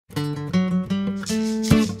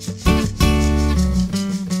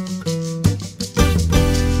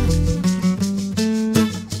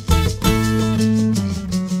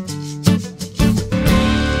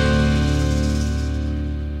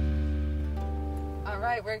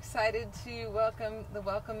right, we're excited to welcome the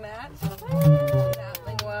welcome mat, Nat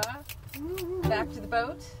Lingua, back to the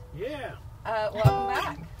boat. Yeah. Welcome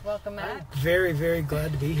back. Welcome, Matt. I'm very, very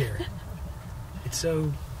glad to be here. It's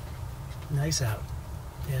so nice out,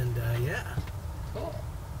 and yeah. Cool.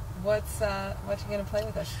 What you gonna play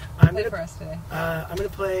with us? For us today. I'm gonna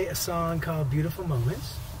play a song called "Beautiful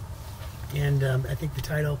Moments," and I think the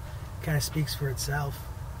title kind of speaks for itself.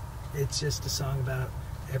 It's just a song about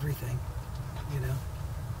everything, you know.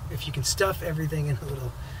 If you can stuff everything in a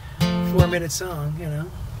little 4-minute song, you know.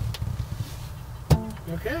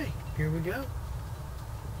 Okay, here we go.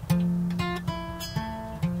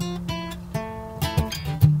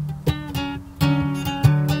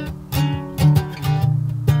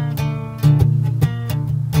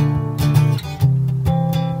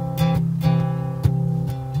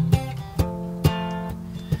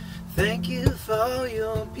 Thank you for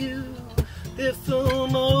your beautiful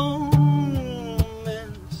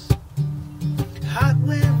moments, hot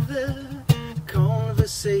weather,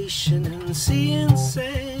 conversation, and sea and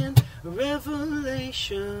sand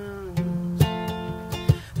revelations.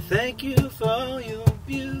 Thank you for your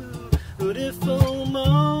beautiful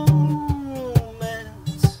moments,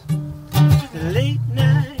 late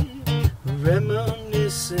night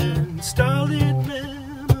reminiscing, starlit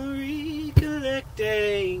memory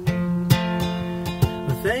collecting.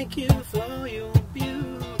 Thank you for your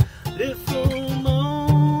beautiful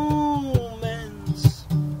moments,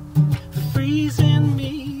 for freezing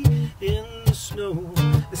me in the snow,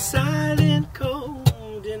 the silent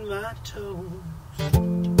cold in my toes.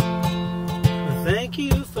 Thank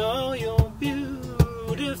you for your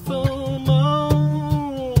beautiful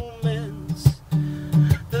moments,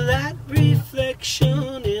 the light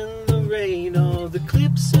reflection in the rain, or the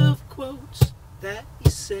clips of quotes that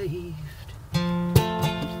you saved.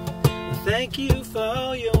 Thank you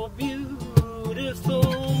for your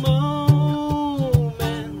beautiful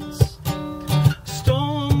moments,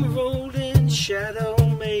 storm rolling, shadow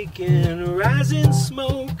making, rising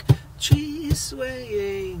smoke, trees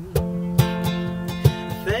swaying.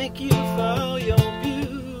 Thank you for your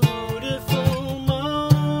beautiful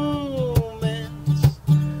moments,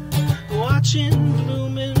 watching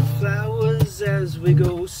blooming flowers as we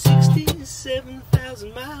go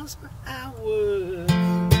 67,000 miles per hour.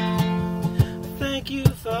 Thank you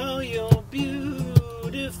for your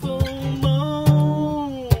beautiful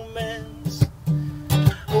moments,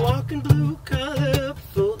 walking blue collar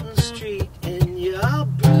Fulton Street, and you're all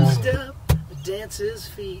bruised up, a dancer's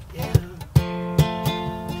feet, yeah.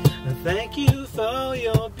 Thank you for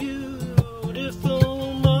your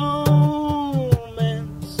beautiful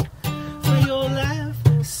moments, for your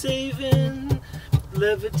life-saving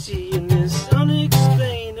levity and this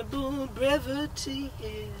unexplainable brevity,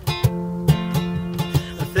 yeah.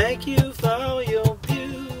 Thank you for your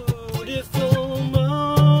beautiful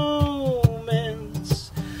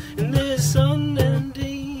moments, in this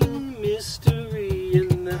unending mystery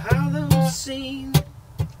in the hollow scene,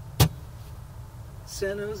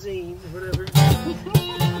 Senozine, whatever.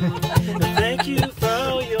 Thank you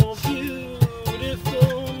for your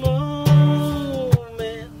beautiful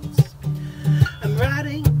moments. I'm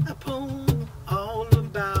writing a poem all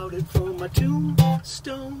about it for my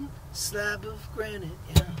tombstone slab of granite,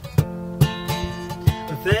 yeah.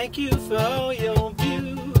 Thank you for your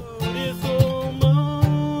beautiful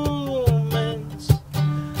moments.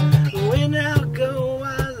 When I go,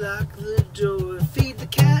 I lock the door, feed the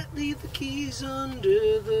cat, leave the keys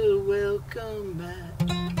under the welcome mat.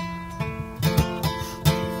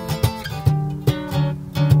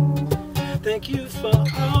 Thank you for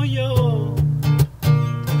all your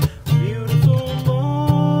beautiful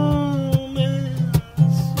moments.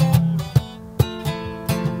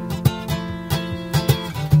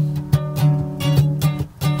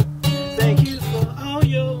 Thank you for all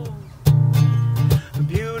your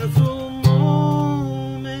beautiful moments.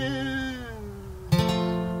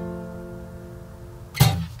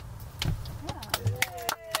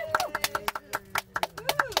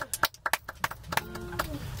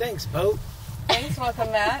 Thanks, boat. Thanks,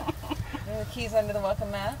 welcome, Matt. And the keys under the welcome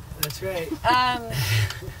mat. That's right.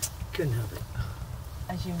 Couldn't help it.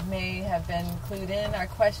 As you may have been clued in, our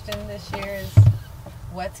question this year is,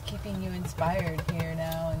 what's keeping you inspired here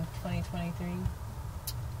now in 2023?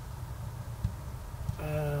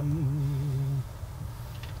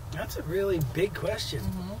 That's a really big question.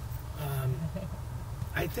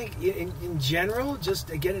 I think in general, just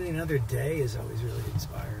getting another day is always really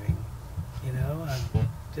inspiring. You know,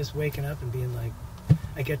 just waking up and being like,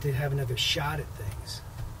 I get to have another shot at things.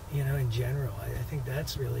 You know, in general, I think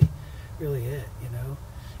that's really, really it. You know,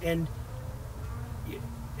 and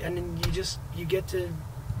and then you get to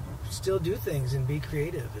still do things and be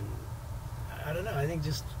creative, and I don't know. I think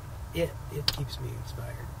just it keeps me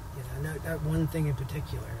inspired. You know, not one thing in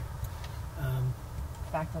particular.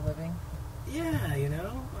 Fact of living. Yeah, you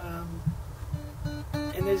know.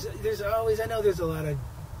 And there's always, I know there's a lot of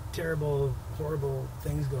terrible, horrible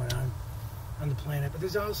things going on the planet, but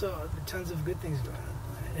there's also tons of good things going on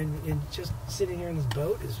the planet. And just sitting here in this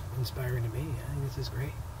boat is inspiring to me. I think this is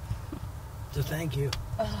great. So thank you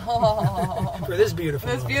for this beautiful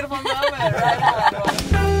moment. Right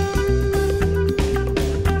on.